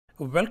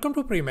Welcome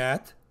to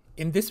PreMath.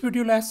 In this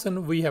video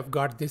lesson, we have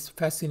got this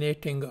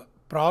fascinating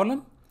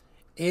problem.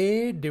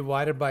 A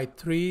divided by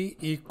 3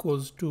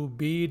 equals to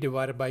B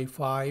divided by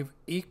 5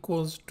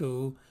 equals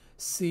to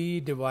C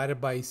divided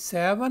by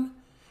 7.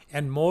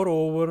 And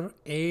moreover,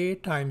 A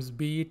times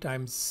B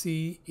times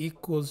C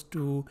equals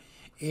to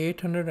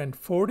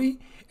 840.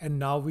 And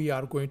now we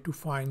are going to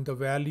find the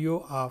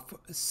value of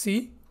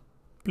C.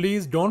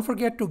 Please don't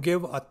forget to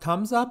give a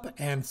thumbs up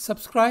and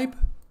subscribe.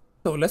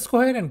 So let's go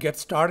ahead and get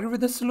started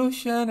with the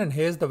solution, and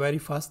here's the very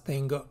first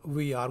thing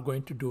we are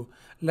going to do.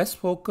 Let's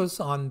focus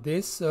on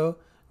this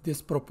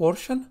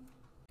proportion,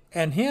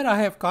 and here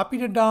I have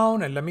copied it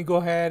down, and let me go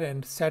ahead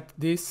and set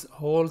this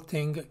whole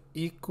thing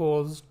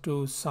equals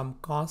to some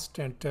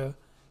constant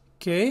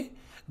k.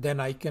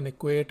 Then I can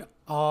equate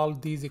all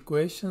these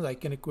equations. I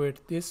can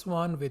equate this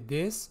one with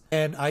this,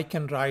 and I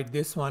can write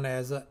this one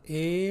as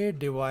a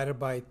divided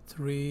by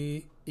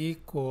 3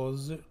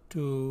 equals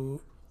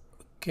to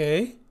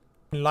k.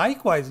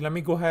 Likewise, let me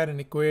go ahead and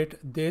equate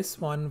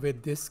this one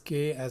with this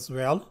k as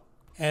well.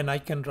 And I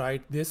can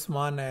write this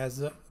one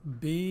as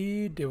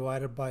b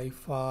divided by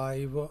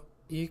 5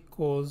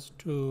 equals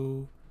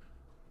to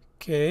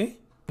k.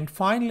 And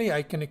finally,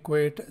 I can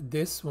equate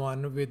this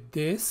one with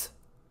this.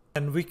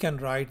 And we can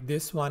write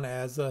this one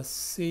as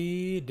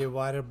c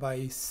divided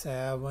by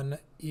 7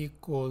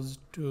 equals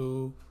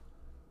to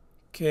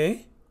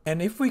k.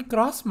 And if we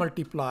cross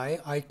multiply,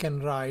 I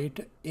can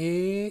write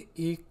a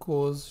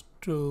equals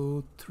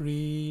to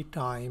 3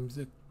 times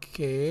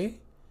k.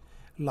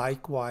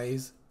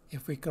 Likewise,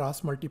 if we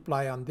cross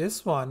multiply on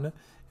this one,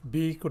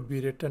 b could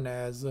be written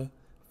as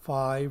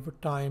 5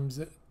 times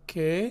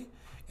k,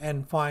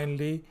 and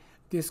finally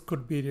this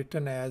could be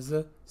written as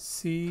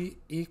c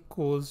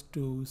equals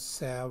to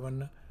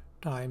 7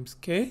 times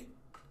k.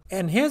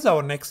 And here's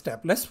our next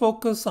step. Let's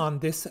focus on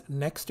this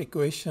next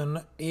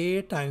equation.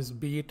 A times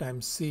b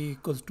times c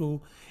equals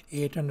to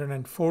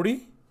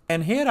 840.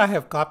 And here I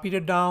have copied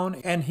it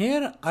down, and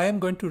here I am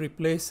going to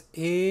replace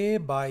a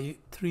by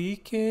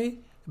 3k,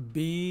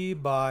 b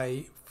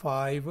by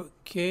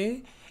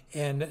 5k,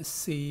 and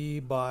c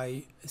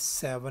by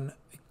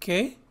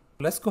 7k.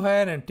 Let's go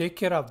ahead and take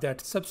care of that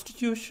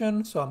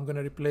substitution. So I'm going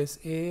to replace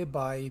a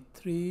by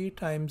 3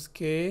 times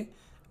k,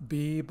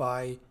 b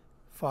by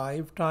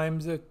 5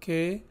 times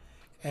k,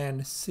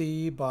 and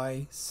c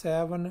by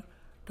 7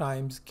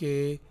 times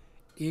k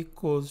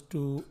equals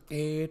to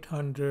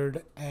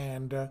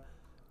 840.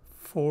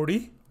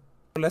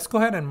 Let's go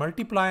ahead and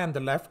multiply on the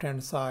left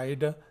hand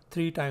side.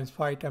 3 times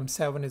 5 times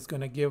 7 is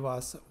going to give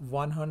us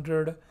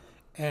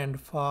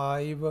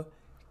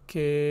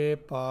 105k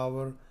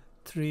power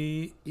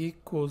 3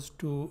 equals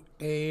to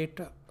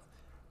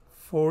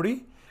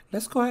 840.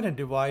 Let's go ahead and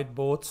divide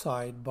both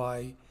sides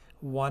by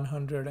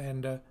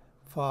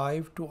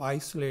 105 to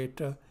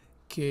isolate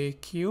k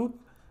cube.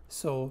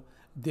 So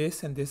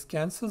this and this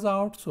cancels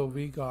out. So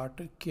we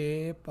got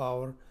k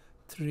power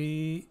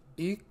 3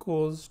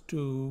 equals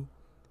to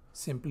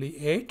simply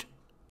 8.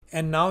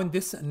 And now in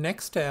this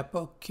next step,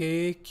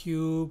 k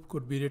cube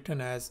could be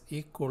written as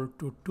equal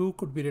to 2,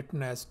 could be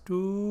written as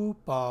 2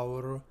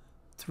 power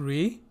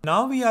 3.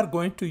 Now we are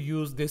going to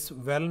use this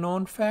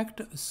well-known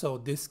fact. So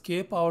this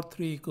k power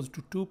 3 equals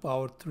to 2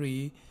 power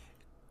 3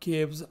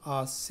 gives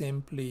us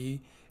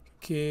simply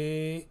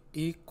k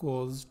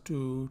equals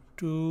to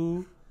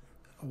 2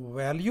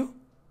 value.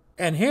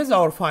 And here's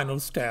our final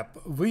step.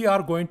 We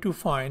are going to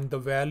find the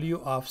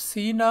value of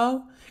c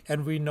now,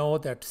 and we know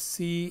that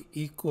c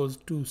equals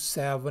to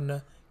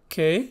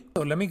 7k.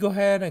 So let me go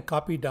ahead and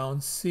copy down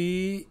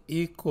c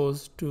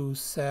equals to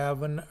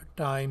 7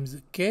 times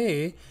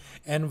k,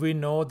 and we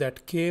know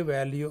that k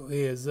value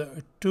is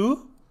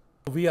 2.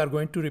 We are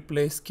going to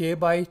replace k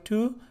by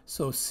 2,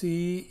 so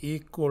c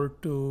equal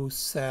to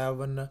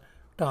 7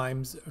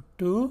 times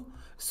 2.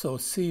 So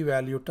c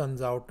value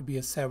turns out to be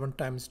a 7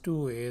 times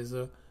 2 is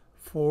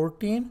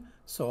 14.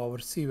 So our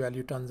c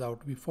value turns out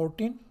to be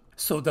 14.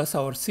 So thus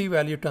our c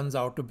value turns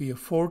out to be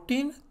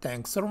 14.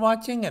 Thanks for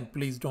watching, and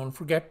please don't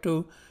forget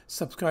to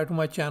subscribe to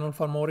my channel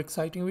for more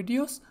exciting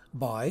videos.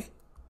 Bye.